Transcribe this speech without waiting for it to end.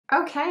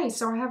Okay,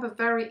 so I have a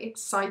very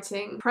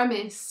exciting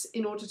premise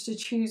in order to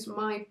choose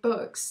my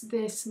books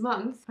this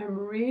month. I'm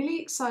really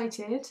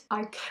excited.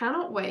 I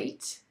cannot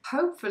wait.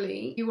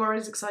 Hopefully you are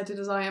as excited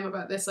as I am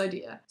about this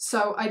idea.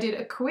 So I did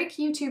a quick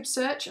YouTube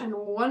search and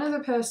one other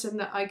person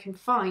that I can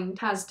find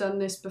has done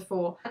this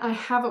before. I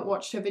haven't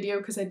watched her video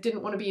because I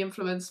didn't want to be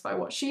influenced by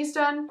what she's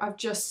done. I've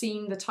just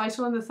seen the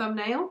title and the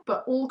thumbnail,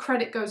 but all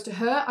credit goes to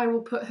her. I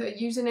will put her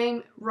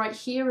username right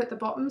here at the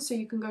bottom so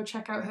you can go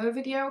check out her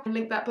video and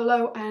link that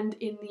below and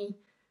in the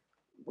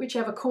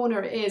whichever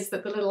corner it is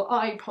that the little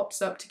eye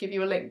pops up to give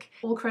you a link.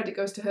 All credit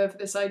goes to her for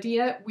this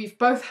idea. We've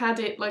both had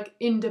it like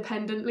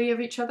independently of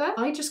each other.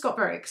 I just got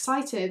very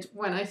excited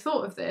when I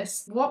thought of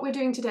this. What we're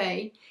doing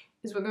today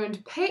is we're going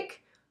to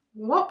pick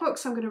what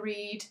books I'm going to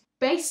read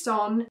based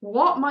on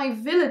what my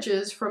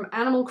villagers from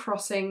Animal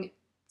Crossing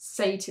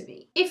say to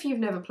me. If you've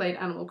never played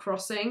Animal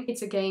Crossing,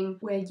 it's a game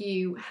where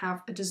you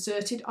have a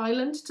deserted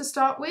island to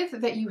start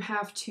with that you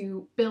have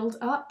to build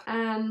up,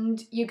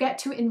 and you get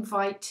to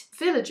invite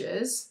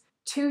villagers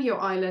to your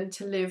island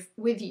to live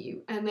with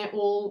you, and they're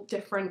all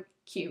different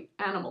cute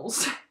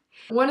animals.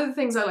 One of the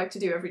things I like to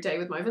do every day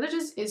with my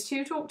villagers is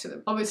to talk to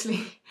them.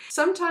 Obviously,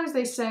 sometimes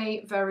they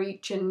say very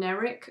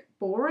generic,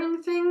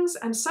 boring things,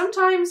 and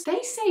sometimes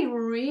they say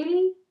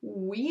really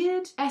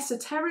weird,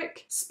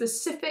 esoteric,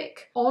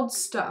 specific, odd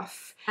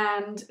stuff.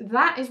 And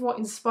that is what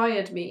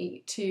inspired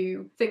me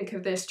to think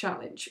of this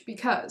challenge,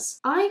 because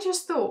I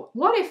just thought,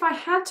 what if I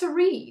had to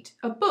read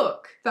a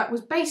book that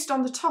was based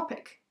on the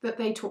topic that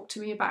they talked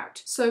to me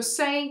about? So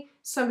say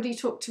somebody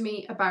talked to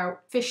me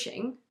about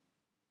fishing.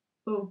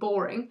 Oh,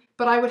 boring,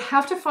 but I would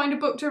have to find a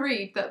book to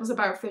read that was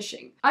about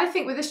fishing. I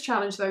think with this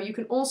challenge though, you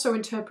can also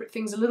interpret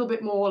things a little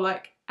bit more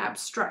like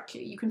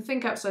abstractly. You can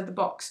think outside the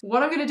box.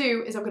 What I'm going to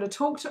do is I'm going to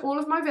talk to all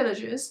of my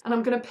villagers and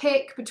I'm going to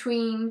pick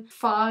between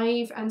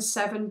 5 and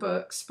 7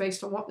 books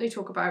based on what they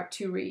talk about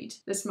to read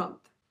this month.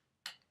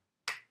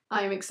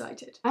 I am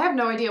excited. I have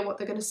no idea what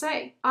they're going to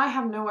say. I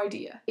have no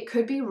idea. It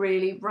could be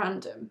really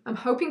random. I'm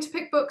hoping to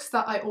pick books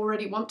that I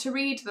already want to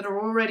read, that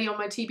are already on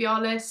my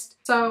TBR list.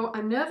 So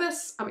I'm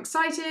nervous, I'm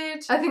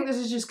excited. I think this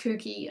is just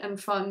kooky and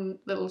fun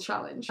little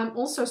challenge. I'm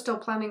also still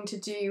planning to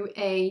do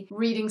a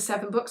reading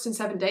 7 books in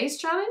 7 days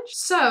challenge.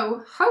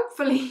 So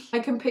hopefully I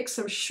can pick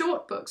some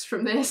short books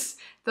from this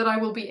that I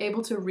will be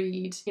able to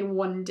read in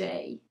 1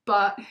 day.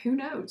 But who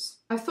knows?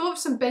 I've thought of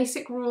some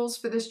basic rules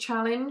for this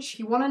challenge. If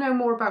you want to know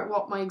more about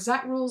what my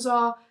exact rules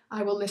are,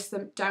 I will list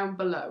them down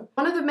below.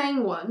 One of the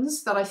main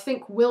ones that I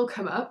think will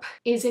come up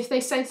is if they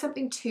say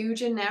something too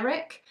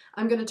generic,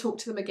 I'm going to talk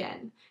to them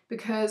again.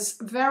 Because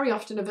very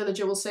often a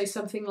villager will say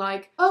something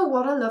like, oh,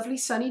 what a lovely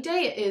sunny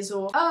day it is,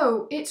 or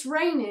oh, it's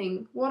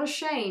raining, what a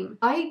shame.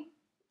 I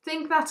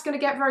think that's going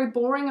to get very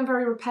boring and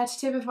very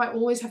repetitive if I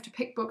always have to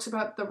pick books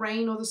about the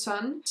rain or the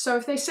sun. So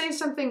if they say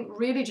something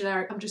really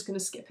generic, I'm just going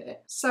to skip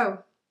it.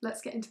 So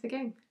let's get into the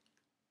game.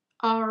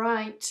 All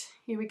right,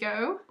 here we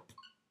go.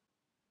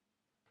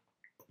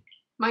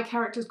 My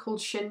character's called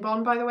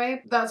Shinbon, by the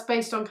way. That's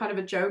based on kind of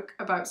a joke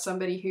about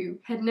somebody who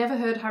had never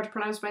heard how to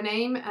pronounce my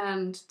name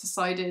and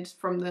decided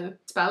from the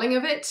spelling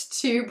of it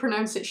to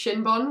pronounce it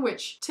Shinbon,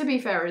 which, to be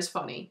fair, is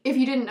funny. If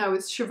you didn't know,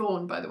 it's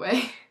Siobhan, by the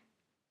way.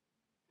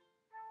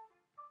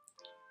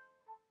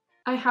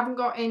 I haven't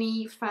got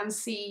any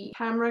fancy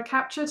camera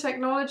capture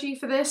technology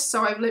for this,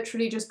 so I've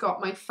literally just got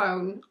my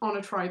phone on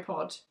a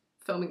tripod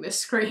filming this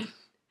screen.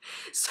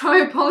 So I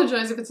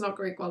apologise if it's not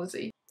great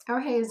quality. Oh,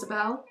 hey,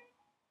 Isabel.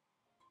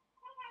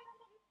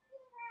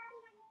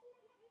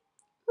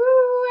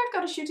 I've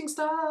got a shooting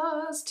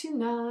stars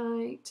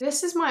tonight.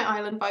 This is my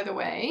island, by the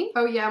way.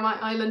 Oh yeah, my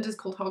island is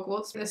called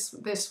Hogwarts.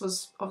 This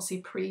was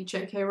obviously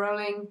pre-JK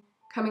Rowling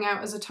coming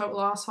out as a total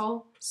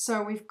arsehole.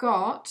 So we've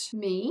got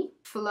me,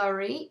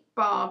 Flurry,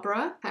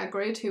 Barbara,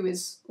 Hagrid, who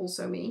is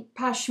also me,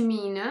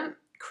 Pashmina,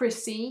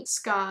 Chrissy,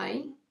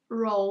 Sky,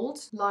 Rold,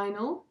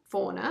 Lionel,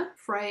 Fauna,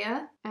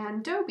 Freya,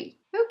 and Dobby.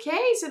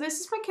 Okay, so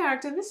this is my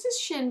character. This is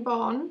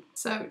Shinbon.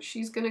 So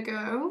she's gonna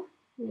go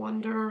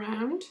wander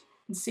around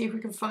and see if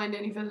we can find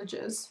any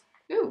villagers.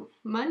 Ooh,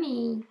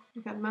 money.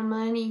 I got my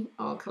money.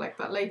 I'll collect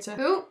that later.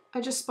 Ooh,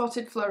 I just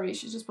spotted Flurry.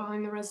 She's just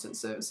behind the resident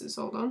services.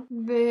 Hold on.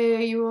 There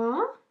you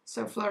are.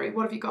 So Flurry,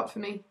 what have you got for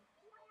me?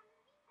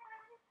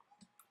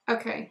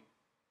 Okay,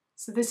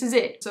 so this is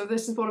it. So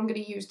this is what I'm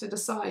going to use to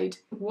decide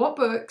what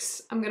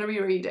books I'm going to be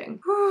reading.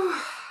 Whew.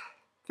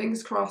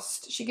 Fingers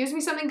crossed. She gives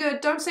me something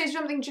good. Don't say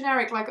something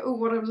generic like, oh,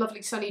 what a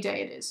lovely sunny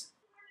day it is.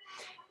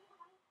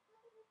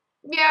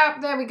 Yeah,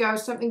 there we go,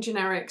 something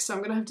generic. So I'm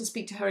going to have to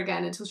speak to her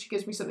again until she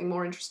gives me something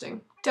more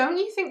interesting. Don't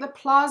you think the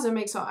plaza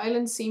makes our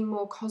island seem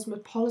more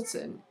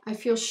cosmopolitan? I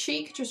feel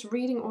chic just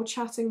reading or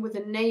chatting with a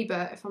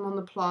neighbour if I'm on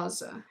the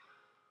plaza.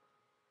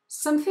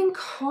 Something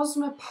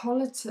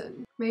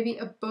cosmopolitan. Maybe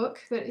a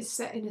book that is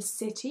set in a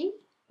city?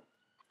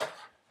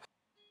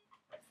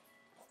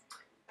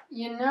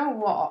 You know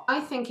what?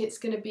 I think it's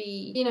going to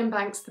be Ian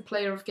Banks, the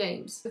Player of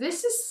Games.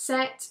 This is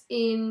set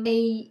in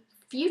a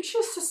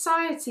future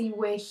society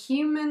where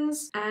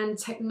humans and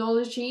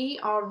technology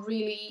are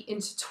really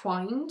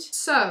intertwined.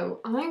 So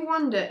I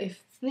wonder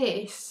if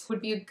this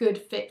would be a good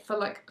fit for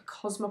like a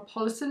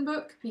cosmopolitan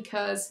book,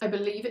 because I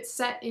believe it's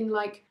set in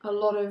like a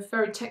lot of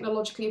very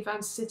technologically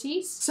advanced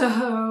cities.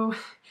 So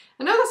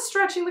I know that's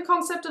stretching the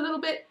concept a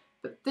little bit,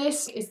 but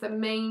this is the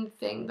main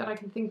thing that I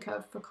can think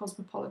of for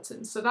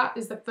cosmopolitan. So that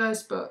is the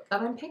first book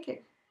that I'm picking.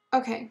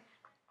 Okay,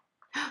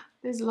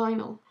 there's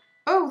Lionel.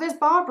 Oh, there's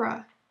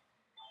Barbara.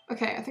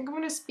 Okay, I think I'm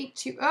gonna speak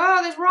to, oh,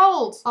 there's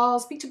Rolls. I'll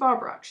speak to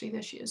Barbara actually,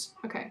 there she is.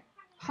 Okay.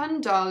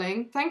 Hun,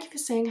 darling, thank you for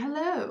saying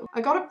hello.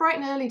 I got up bright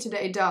and early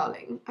today,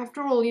 darling.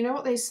 After all, you know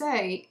what they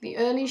say, the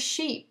early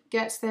sheep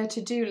gets their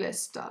to-do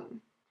list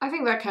done. I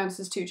think that counts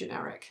as too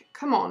generic.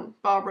 Come on,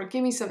 Barbara,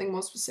 give me something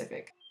more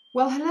specific.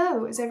 Well,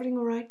 hello, is everything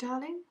all right,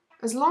 darling?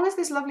 As long as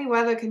this lovely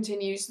weather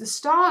continues, the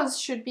stars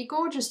should be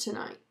gorgeous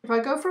tonight. If I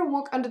go for a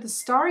walk under the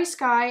starry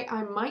sky,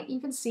 I might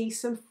even see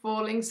some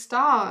falling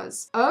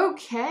stars.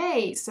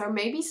 Okay, so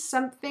maybe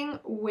something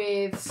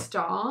with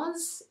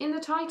stars in the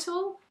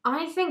title?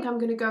 I think I'm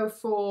gonna go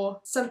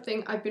for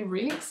something I've been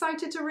really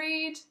excited to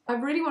read.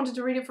 I've really wanted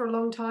to read it for a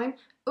long time.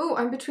 Oh,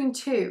 I'm between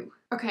two.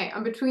 Okay,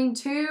 I'm between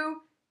two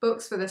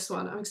books for this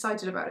one. I'm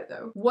excited about it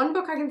though. One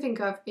book I can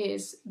think of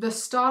is The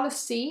Starless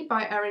Sea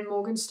by Erin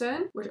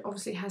Morgenstern, which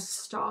obviously has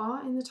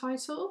star in the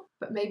title,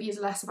 but maybe is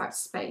less about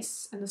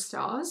space and the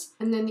stars.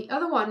 And then the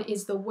other one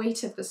is The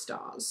Weight of the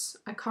Stars.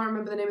 I can't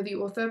remember the name of the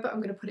author, but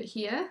I'm gonna put it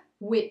here,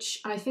 which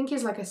I think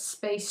is like a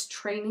space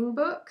training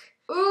book.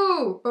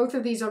 Ooh, both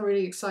of these I'm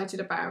really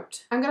excited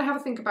about. I'm gonna have a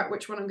think about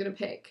which one I'm gonna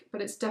pick,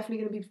 but it's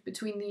definitely gonna be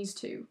between these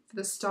two for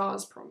the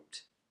stars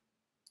prompt.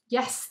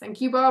 Yes, thank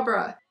you,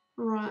 Barbara.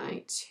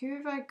 Right, who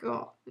have I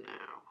got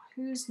now?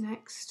 Who's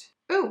next?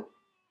 Oh,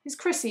 it's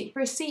Chrissy.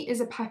 Chrissy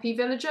is a peppy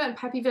villager, and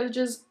peppy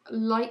villagers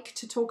like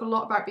to talk a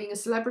lot about being a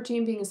celebrity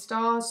and being a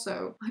star,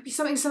 so might be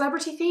something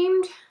celebrity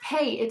themed.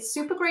 Hey, it's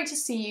super great to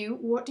see you.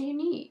 What do you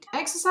need?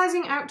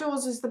 Exercising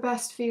outdoors is the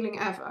best feeling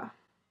ever.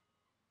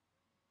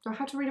 Do I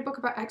have to read a book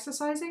about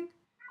exercising?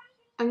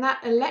 And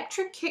that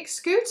electric kick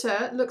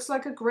scooter looks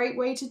like a great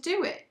way to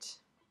do it.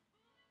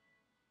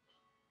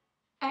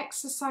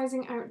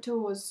 Exercising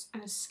outdoors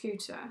and a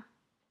scooter.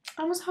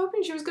 I was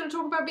hoping she was going to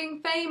talk about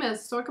being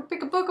famous so I could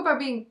pick a book about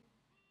being...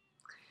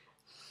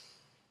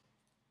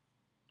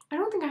 I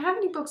don't think I have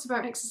any books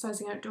about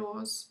exercising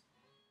outdoors.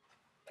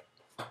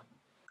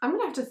 I'm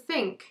going to have to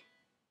think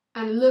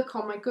and look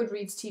on my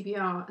Goodreads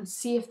TBR and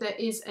see if there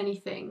is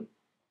anything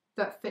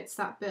that fits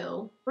that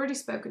bill. Already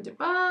spoken to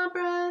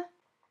Barbara.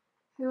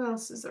 Who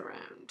else is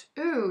around?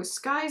 Ooh,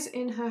 Sky's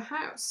in her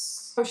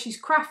house. Oh, she's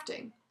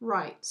crafting.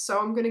 Right, so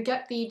I'm gonna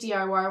get the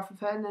DIY off of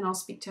her and then I'll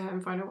speak to her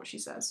and find out what she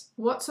says.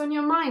 What's on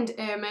your mind,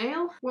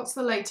 Airmail? What's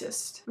the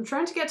latest? I'm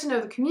trying to get to know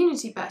the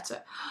community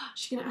better.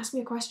 She gonna ask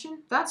me a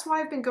question? That's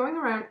why I've been going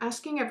around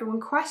asking everyone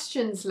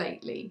questions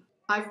lately.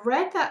 I've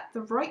read that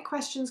the right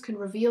questions can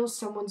reveal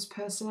someone's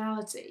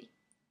personality.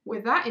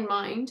 With that in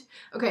mind,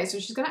 okay, so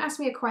she's gonna ask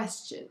me a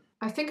question.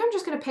 I think I'm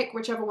just gonna pick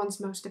whichever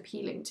one's most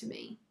appealing to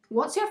me.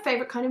 What's your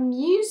favourite kind of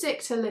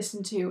music to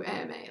listen to,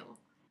 Airmail?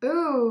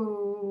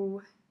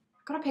 Ooh,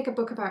 I've got to pick a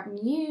book about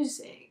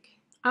music.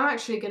 I'm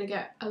actually going to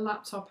get a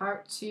laptop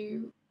out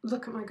to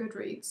look at my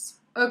Goodreads.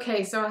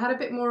 Okay, so I had a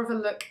bit more of a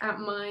look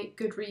at my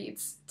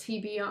Goodreads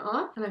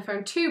TBR and I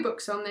found two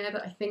books on there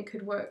that I think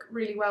could work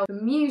really well for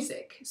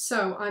music.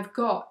 So I've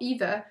got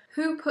either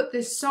Who Put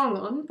This Song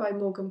On by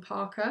Morgan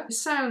Parker. It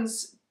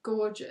sounds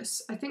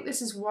gorgeous. I think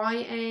this is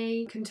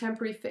YA,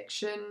 contemporary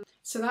fiction.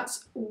 So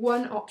that's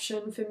one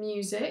option for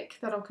music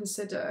that I'll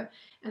consider.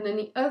 And then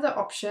the other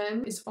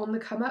option is On the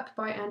Come Up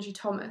by Angie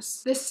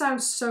Thomas. This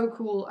sounds so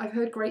cool. I've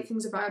heard great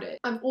things about it.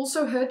 I've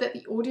also heard that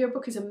the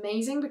audiobook is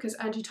amazing because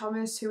Angie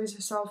Thomas, who is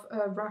herself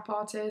a rap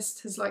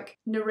artist, has like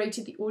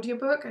narrated the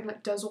audiobook and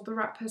like does all the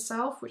rap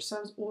herself, which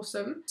sounds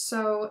awesome.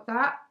 So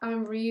that,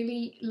 I'm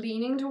really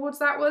leaning towards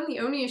that one. The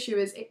only issue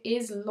is it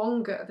is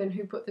longer than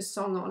Who Put This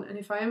Song On. And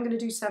if I am going to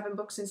do 7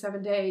 books in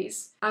 7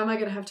 days, am I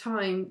going to have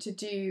time to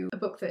do a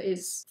book that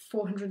is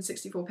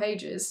 464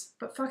 pages?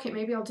 But fuck it,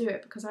 maybe I'll do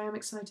it because I am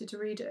excited to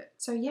read it.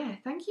 So yeah,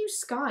 thank you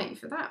Sky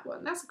for that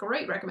one. That's a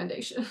great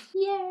recommendation.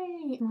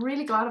 Yay! I'm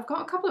really glad I've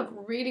got a couple of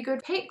really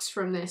good picks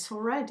from this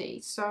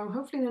already. So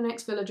hopefully the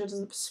next villager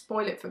doesn't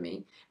spoil it for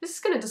me. This is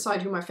going to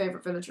decide who my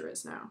favourite villager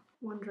is now.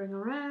 Wandering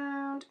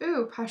around.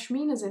 Ooh,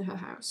 Pashmina's in her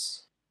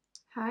house.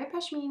 Hi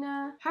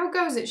Pashmina. How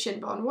goes it,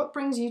 Shinbon? What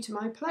brings you to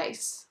my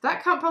place?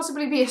 That can't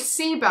possibly be a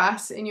sea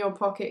bass in your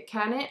pocket,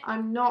 can it?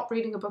 I'm not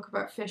reading a book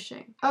about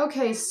fishing.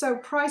 Okay, so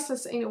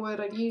priceless ain't a word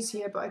I'd use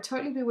here, but I'd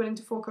totally be willing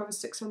to fork over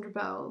 600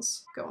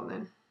 bells. Go on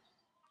then.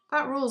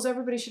 That rules.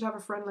 Everybody should have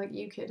a friend like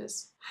you,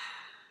 kiddas.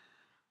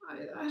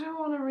 I don't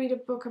want to read a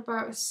book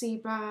about a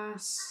sea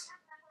bass.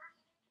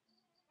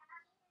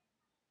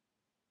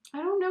 I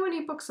don't know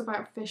any books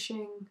about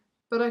fishing,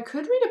 but I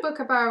could read a book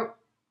about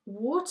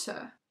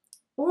water.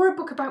 Or a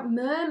book about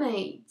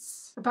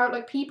mermaids. About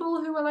like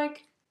people who are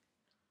like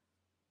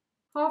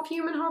half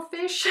human, half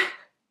fish.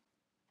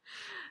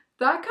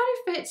 That kind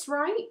of fits,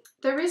 right?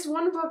 There is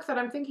one book that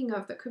I'm thinking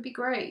of that could be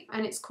great,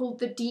 and it's called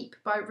The Deep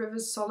by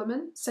Rivers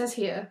Solomon. It says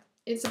here,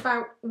 It's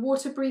about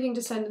water-breathing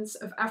descendants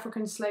of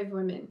African slave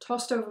women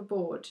tossed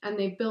overboard, and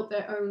they built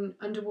their own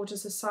underwater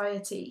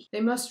society.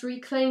 They must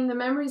reclaim the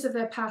memories of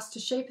their past to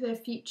shape their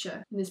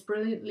future in this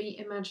brilliantly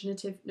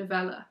imaginative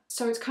novella.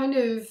 So it's kind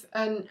of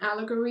an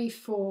allegory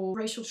for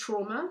racial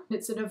trauma.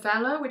 It's a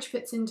novella which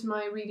fits into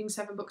my reading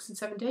 7 books in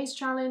 7 days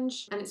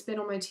challenge, and it's been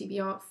on my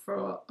TBR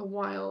for a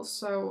while,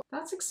 so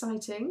that's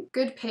exciting.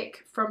 Good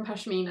pick from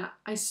Pashmina.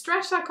 I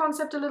stretched that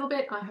concept a little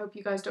bit. I hope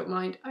you guys don't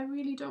mind. I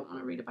really don't want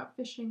to read about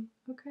fishing,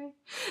 okay?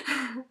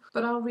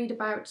 But I'll read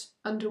about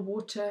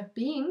underwater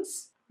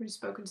beings. Already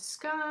spoken to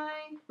Sky,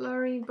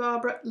 Blurry,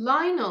 Barbara,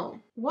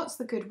 Lionel. What's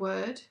the good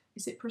word?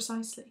 Is it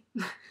precisely?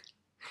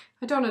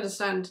 I don't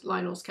understand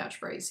Lionel's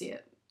catchphrase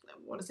here.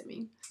 What does it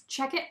mean?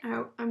 Check it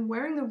out. I'm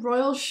wearing the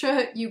royal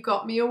shirt you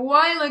got me a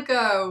while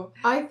ago.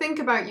 I think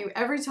about you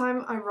every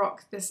time I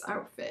rock this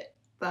outfit.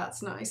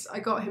 That's nice. I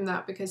got him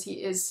that because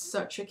he is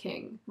such a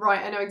king.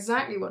 Right, I know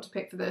exactly what to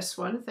pick for this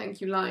one. Thank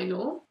you,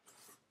 Lionel.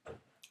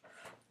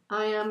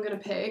 I am gonna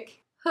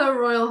pick Her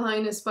Royal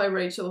Highness by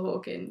Rachel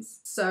Hawkins.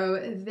 So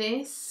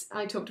this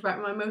I talked about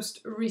in my most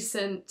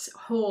recent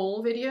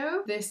haul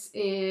video. This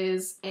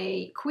is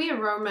a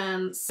queer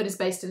romance that is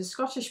based in a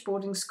Scottish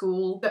boarding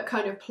school that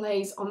kind of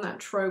plays on that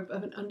trope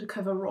of an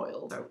undercover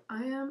royal. So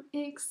I am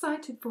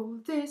excited for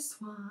this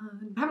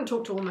one. I haven't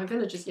talked to all my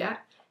villagers yet,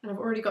 and I've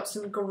already got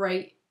some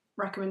great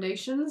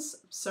recommendations.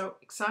 I'm so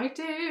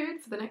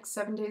excited for the next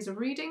 7 days of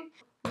reading.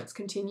 Let's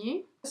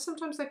continue.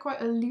 Sometimes they're quite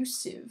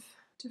elusive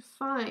to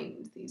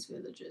find these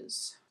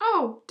villagers.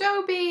 Oh,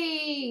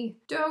 Dobie!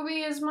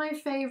 Dobie is my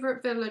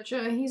favourite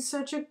villager. He's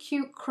such a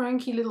cute,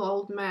 cranky little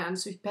old man,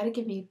 so he'd better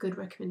give me a good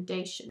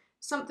recommendation.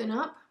 Something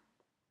up?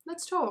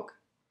 Let's talk.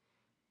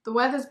 The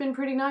weather's been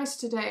pretty nice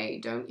today,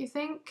 don't you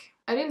think?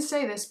 I didn't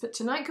say this, but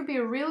tonight could be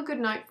a real good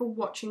night for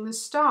watching the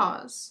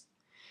stars.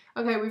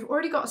 Okay, we've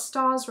already got a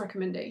stars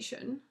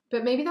recommendation,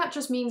 but maybe that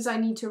just means I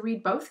need to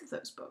read both of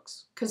those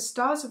books, because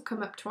stars have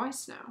come up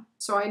twice now.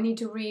 So I need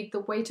to read The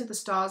Weight of the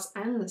Stars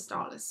and The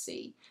Starless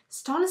Sea.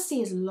 Starless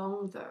Sea is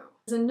long though.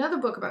 There's another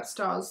book about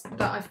stars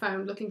that I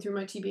found looking through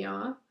my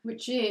TBR,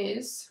 which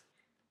is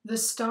The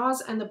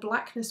Stars and the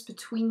Blackness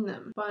Between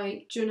Them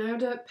by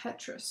Junauda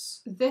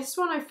Petrus. This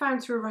one I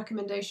found through a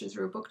recommendation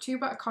through a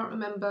booktube, but I can't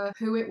remember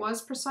who it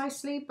was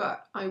precisely,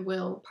 but I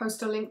will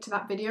post a link to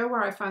that video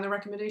where I found the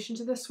recommendation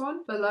to this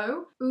one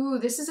below. Ooh,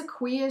 this is a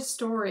queer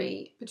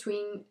story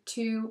between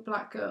 2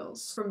 black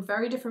girls from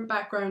very different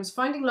backgrounds,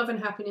 finding love and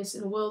happiness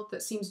in a world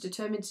that seems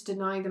determined to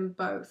deny them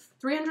both.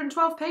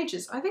 312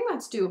 pages. I think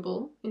that's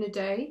doable in a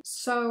day.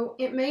 So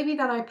it may be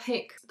that I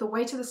pick The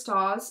Weight of the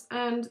Stars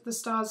and The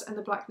Stars and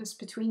the Blackness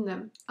Between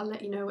them. I'll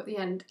let you know at the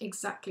end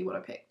exactly what I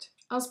picked.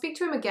 I'll speak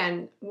to him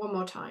again one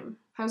more time.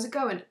 How's it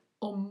going?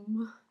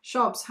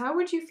 Shobs, how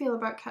would you feel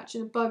about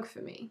catching a bug for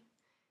me?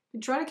 I've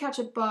been trying to catch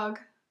a bug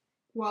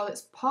while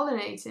it's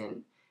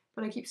pollinating,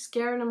 but I keep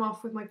scaring him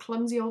off with my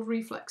clumsy old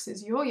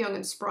reflexes. You're young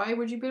and spry.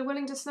 Would you be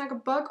willing to snag a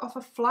bug off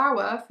a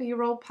flower for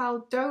your old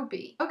pal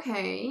Dobie?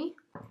 Okay,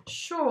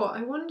 sure.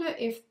 I wonder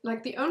if,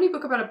 like, the only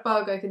book about a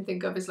bug I can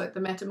think of is like The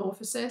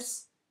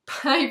Metamorphosis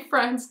by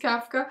Franz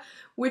Kafka,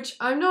 which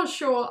I'm not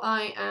sure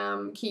I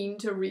am keen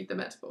to read The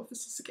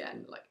Metamorphosis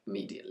again, like,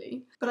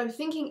 immediately. But I'm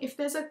thinking if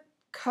there's a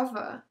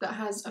cover that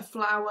has a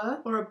flower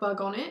or a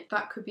bug on it,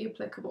 that could be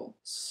applicable.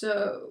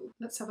 So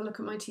let's have a look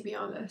at my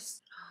TBR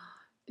list.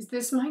 Is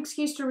this my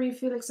excuse to read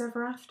Felix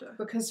Ever After?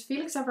 Because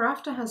Felix Ever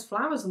After has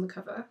flowers on the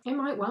cover. It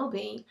might well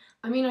be.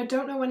 I mean, I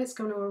don't know when it's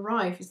going to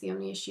arrive is the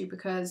only issue,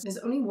 because there's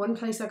only one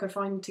place I could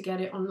find to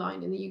get it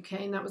online in the UK,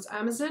 and that was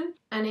Amazon.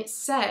 And it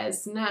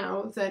says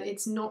now that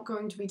it's not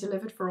going to be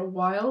delivered for a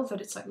while,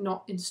 that it's like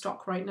not in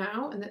stock right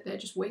now, and that they're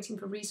just waiting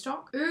for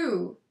restock.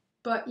 Ooh,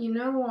 but you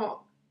know what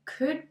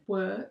could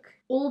work?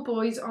 All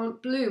Boys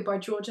Aren't Blue by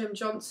George M.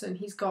 Johnson.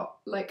 He's got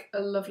like a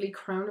lovely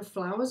crown of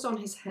flowers on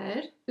his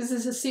head. This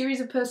is a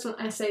series of personal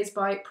essays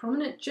by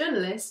prominent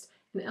journalist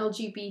and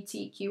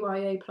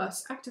LGBTQIA+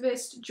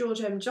 activist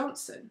George M.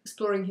 Johnson,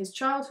 exploring his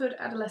childhood,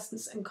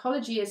 adolescence and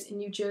college years in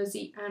New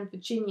Jersey and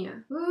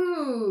Virginia.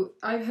 Ooh,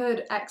 I've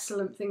heard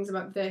excellent things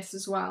about this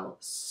as well.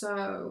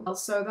 So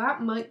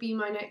that might be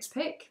my next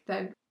pick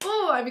then.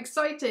 Oh, I'm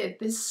excited.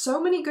 There's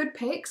so many good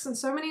picks and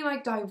so many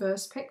like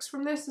diverse picks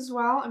from this as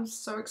well. I'm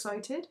so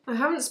excited. I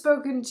haven't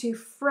spoken to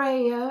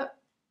Freya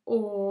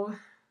or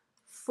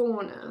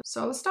Fauna,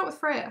 so let's start with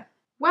Freya.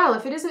 Well,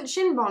 if it isn't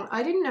Shinbon,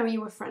 I didn't know you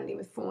were friendly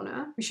with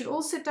Fauna. We should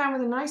all sit down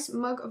with a nice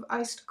mug of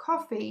iced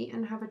coffee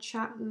and have a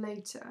chat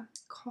later.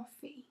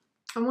 Coffee.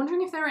 I'm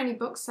wondering if there are any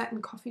books set in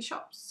coffee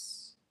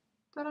shops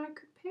that I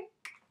could pick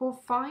or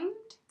find.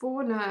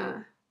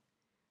 Fauna,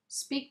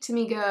 speak to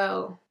me,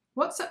 girl.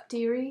 What's up,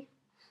 dearie?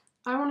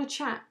 I want to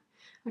chat.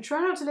 I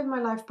try not to live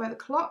my life by the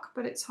clock,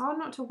 but it's hard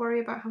not to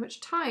worry about how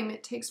much time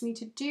it takes me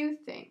to do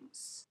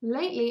things.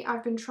 Lately,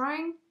 I've been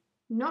trying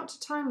not to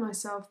time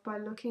myself by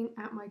looking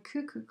at my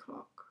cuckoo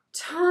clock.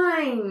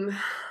 Time!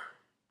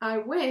 I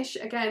wish,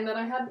 again, that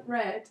I hadn't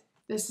read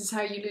This Is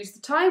How You Lose the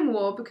Time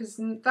War, because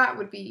that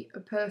would be a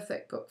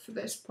perfect book for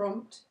this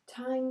prompt.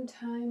 Time,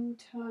 time,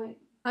 time.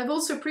 I've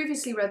also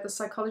previously read The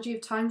Psychology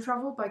of Time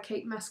Travel by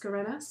Kate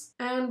Mascarenhas,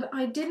 and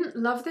I didn't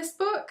love this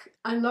book.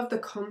 I love the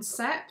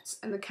concept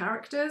and the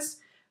characters,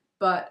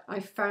 but I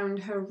found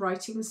her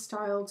writing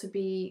style to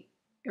be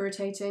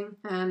irritating,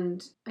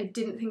 and I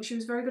didn't think she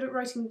was very good at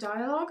writing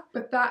dialogue.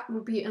 But that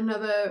would be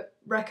another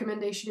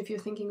recommendation if you're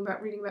thinking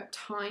about reading about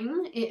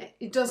time.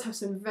 It does have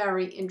some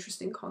very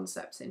interesting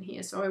concepts in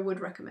here, so I would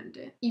recommend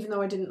it, even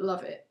though I didn't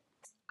love it.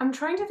 I'm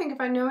trying to think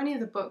if I know any of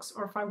the books,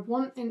 or if I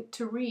want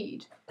to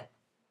read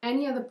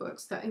any other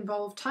books that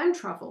involve time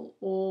travel,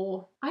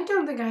 or I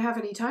don't think I have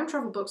any time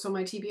travel books on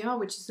my TBR,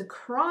 which is a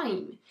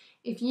crime.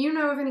 If you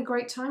know of any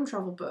great time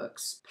travel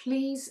books,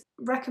 please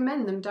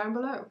recommend them down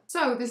below.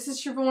 So this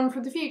is Siobhan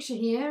from the future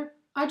here.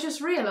 I just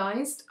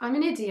realised I'm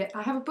an idiot.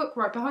 I have a book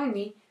right behind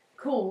me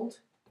called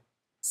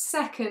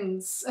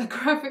Seconds, a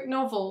graphic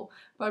novel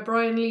by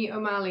Brian Lee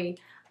O'Malley.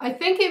 I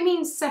think it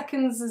means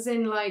seconds as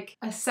in like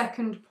a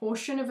second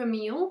portion of a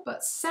meal,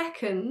 but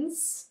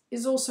seconds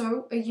is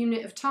also a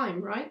unit of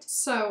time, right?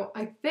 So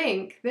I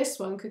think this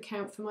one could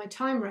count for my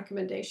time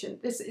recommendation.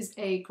 This is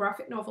a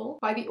graphic novel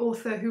by the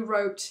author who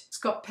wrote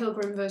Scott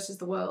Pilgrim vs.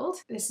 the World.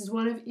 This is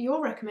one of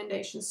your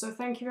recommendations, so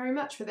thank you very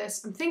much for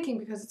this. I'm thinking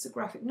because it's a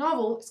graphic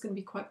novel, it's going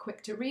to be quite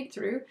quick to read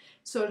through,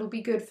 so it'll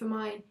be good for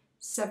my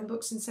 7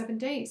 books in 7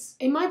 days.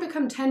 It might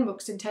become 10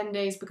 books in 10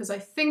 days because I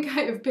think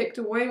I have picked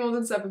way more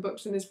than 7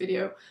 books in this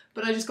video,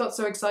 but I just got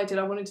so excited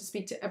I wanted to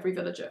speak to every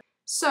villager.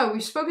 So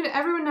we've spoken to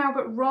everyone now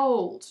but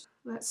Roald.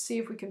 Let's see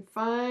if we can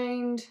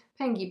find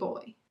Pengy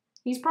Boy.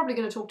 He's probably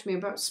going to talk to me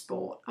about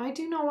sport. I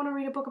do not want to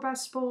read a book about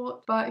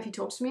sport, but if he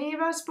talks to me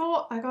about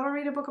sport, I gotta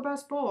read a book about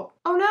sport.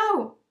 Oh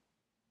no!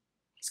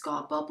 He's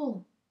got a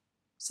bubble.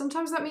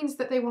 Sometimes that means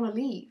that they want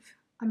to leave.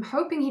 I'm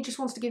hoping he just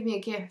wants to give me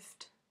a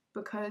gift,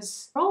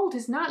 because Roald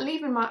is not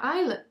leaving my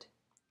island.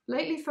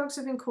 Lately folks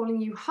have been calling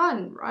you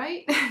Hun,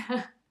 right?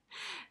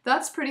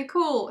 That's pretty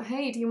cool.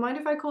 Hey, do you mind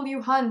if I call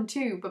you Hun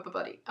too,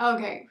 buddy?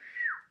 Okay.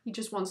 He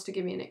just wants to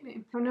give me a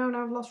nickname. Oh no,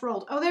 now I've lost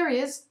Roald. Oh, there he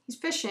is. He's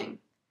fishing.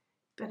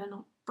 Better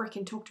not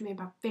frickin' talk to me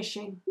about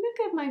fishing.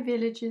 Look at my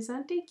villagers.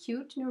 Aren't they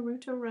cute?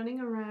 Naruto running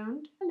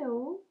around.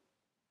 Hello.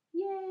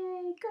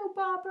 Yay, go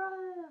Barbara.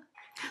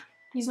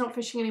 He's not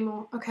fishing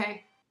anymore.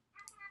 Okay.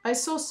 I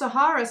saw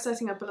Sahara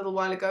setting up a little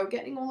while ago.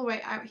 Getting all the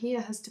way out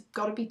here has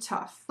gotta be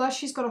tough. Plus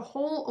she's gotta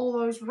haul all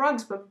those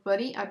rugs,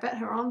 buddy. I bet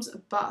her arms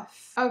are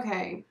buff.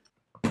 Okay.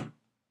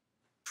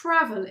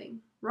 Traveling,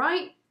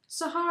 right?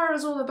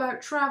 Sahara's all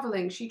about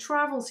traveling. She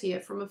travels here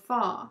from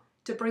afar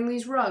to bring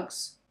these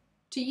rugs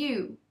to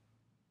you,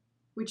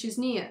 which is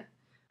near.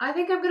 I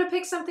think I'm going to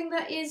pick something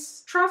that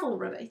is travel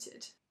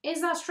related.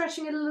 Is that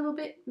stretching it a little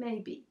bit?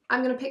 Maybe.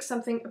 I'm going to pick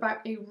something about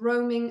a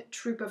roaming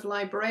troupe of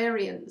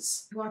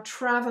librarians who are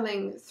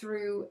traveling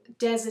through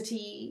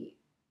deserty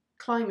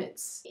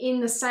climates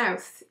in the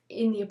south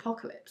in the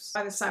apocalypse.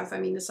 By the south, I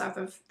mean the south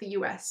of the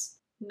US,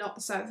 not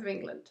the south of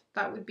England.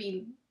 That would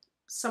be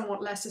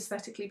somewhat less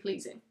aesthetically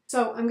pleasing.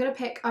 So I'm going to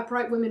pick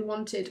Upright Women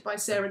Wanted by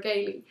Sarah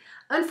Gailey.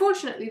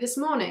 Unfortunately, this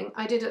morning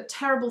I did a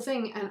terrible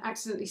thing and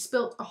accidentally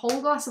spilt a whole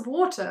glass of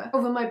water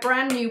over my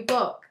brand new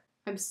book.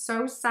 I'm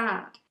so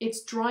sad.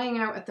 It's drying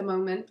out at the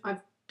moment.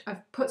 I've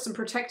put some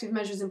protective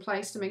measures in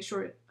place to make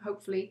sure it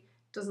hopefully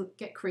doesn't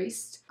get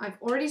creased. I've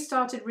already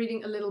started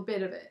reading a little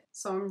bit of it,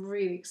 so I'm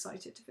really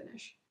excited to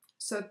finish.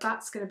 So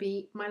that's going to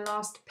be my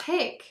last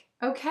pick.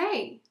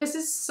 Okay, this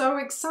is so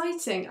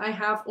exciting. I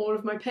have all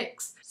of my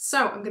picks.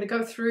 So I'm going to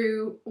go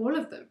through all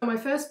of them. My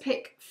first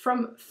pick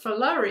from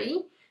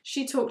Flurry,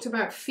 she talked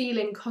about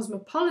feeling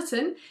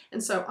cosmopolitan,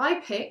 and so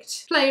I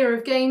picked Player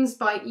of Games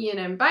by Ian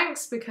M.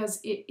 Banks because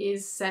it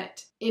is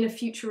set in a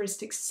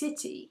futuristic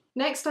city.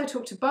 Next I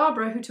talked to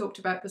Barbara, who talked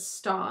about the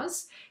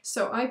stars.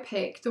 So I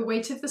picked The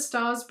Weight of the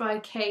Stars by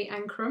Kay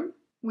Ancrum,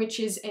 which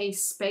is a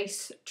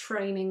space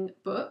training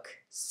book.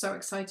 So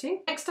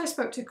exciting. Next I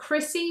spoke to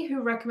Chrissy,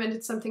 who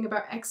recommended something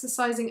about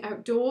exercising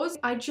outdoors.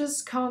 I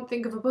just can't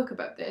think of a book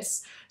about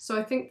this, so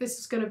I think this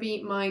is going to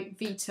be my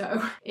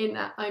veto, in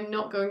that I'm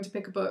not going to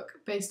pick a book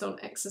based on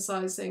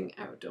exercising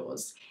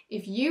outdoors.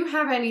 If you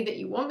have any that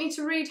you want me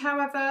to read,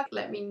 however,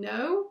 let me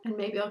know, and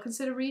maybe I'll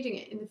consider reading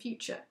it in the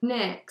future.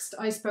 Next,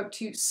 I spoke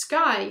to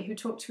Sky, who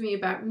talked to me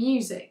about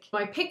music.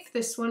 My pick for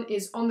this one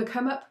is On the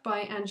Come Up by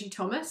Angie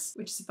Thomas,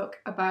 which is a book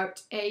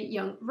about a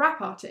young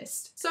rap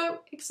artist. So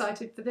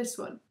excited for this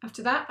one.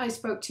 After that, I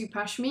spoke to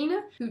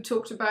Pashmina, who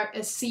talked about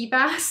a sea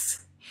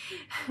bass.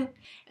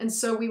 And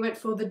so we went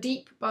for The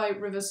Deep by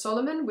River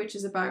Solomon, which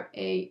is about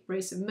a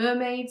race of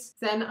mermaids.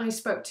 Then I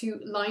spoke to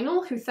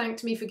Lionel, who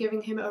thanked me for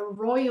giving him a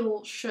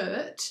royal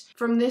shirt.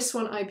 From this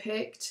one I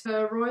picked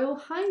Her Royal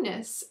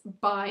Highness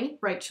by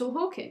Rachel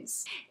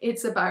Hawkins.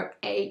 It's about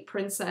a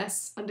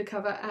princess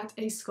undercover at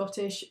a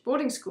Scottish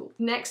boarding school.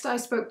 Next I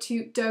spoke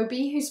to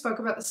Dobie, who spoke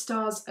about the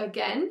stars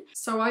again.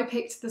 So I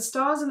picked The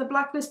Stars and the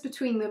Blackness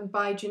Between Them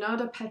by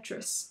Junada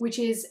Petrus, which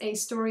is a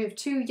story of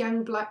 2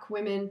 young black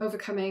women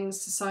overcoming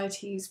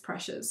society's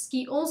pressures.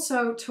 He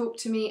also talked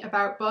to me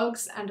about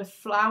bugs and a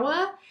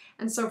flower,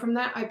 and so from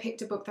that I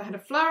picked a book that had a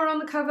flower on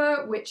the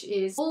cover, which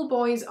is All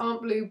Boys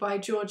Aren't Blue by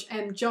George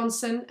M.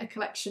 Johnson, a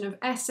collection of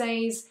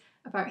essays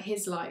about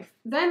his life.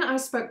 Then I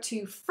spoke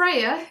to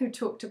Freya, who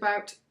talked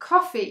about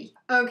coffee.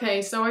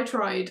 Okay, so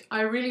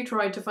I really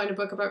tried to find a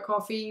book about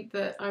coffee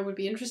that I would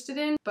be interested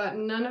in, but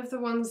none of the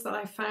ones that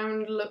I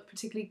found looked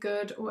particularly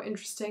good or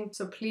interesting.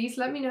 So please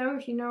let me know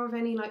if you know of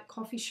any like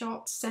coffee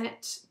shop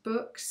set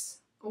books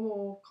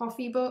or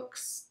coffee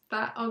books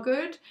that are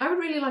good. I would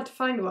really like to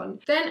find one.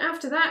 Then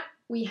after that,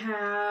 we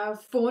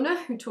have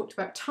Fauna, who talked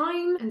about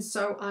time, and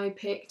so I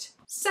picked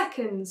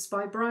Seconds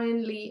by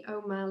Brian Lee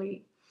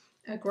O'Malley,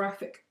 a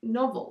graphic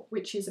novel,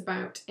 which is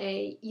about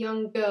a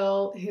young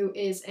girl who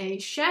is a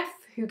chef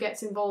who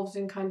gets involved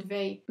in kind of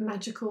a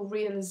magical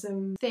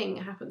realism thing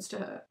happens to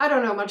her. I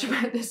don't know much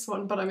about this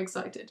one, but I'm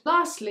excited.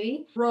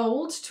 Lastly,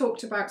 Roald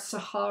talked about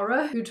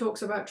Sahara, who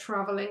talks about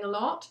travelling a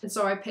lot, and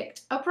so I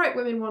picked Upright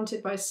Women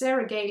Wanted by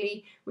Sarah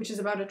Gailey, which is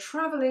about a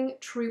travelling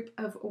troupe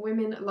of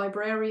women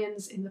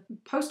librarians in the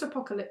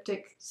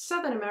post-apocalyptic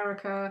Southern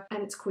America,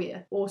 and it's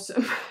queer.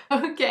 Awesome.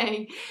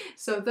 Okay,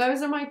 so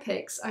those are my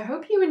picks. I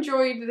hope you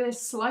enjoyed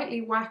this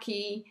slightly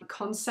wacky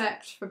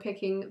concept for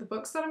picking the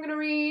books that I'm going to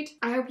read.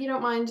 I hope you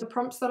don't mind the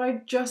prompts that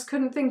I just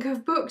couldn't think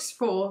of books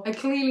for. I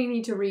clearly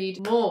need to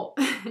read more.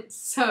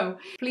 So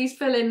please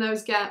fill in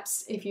those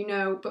gaps if you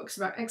know books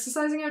about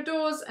exercising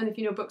outdoors, and if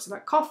you know books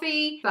about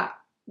coffee. That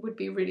would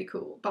be really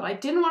cool. But I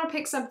didn't want to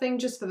pick something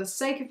just for the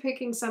sake of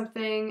picking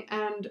something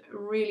and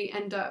really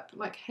end up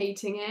like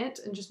hating it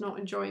and just not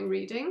enjoying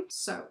reading.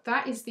 So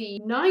that is the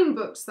 9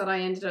 books that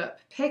I ended up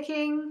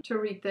picking to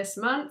read this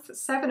month,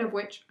 7 of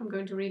which I'm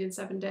going to read in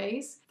 7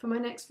 days for my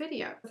next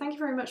video. Thank you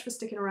very much for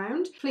sticking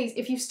around. Please,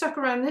 if you've stuck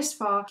around this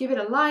far, give it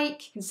a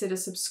like, consider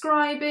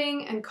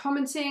subscribing and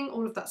commenting.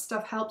 All of that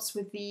stuff helps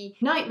with the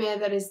nightmare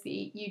that is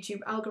the YouTube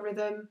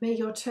algorithm. May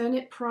your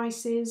turnip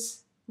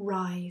prices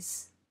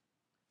rise.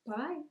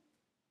 Bye.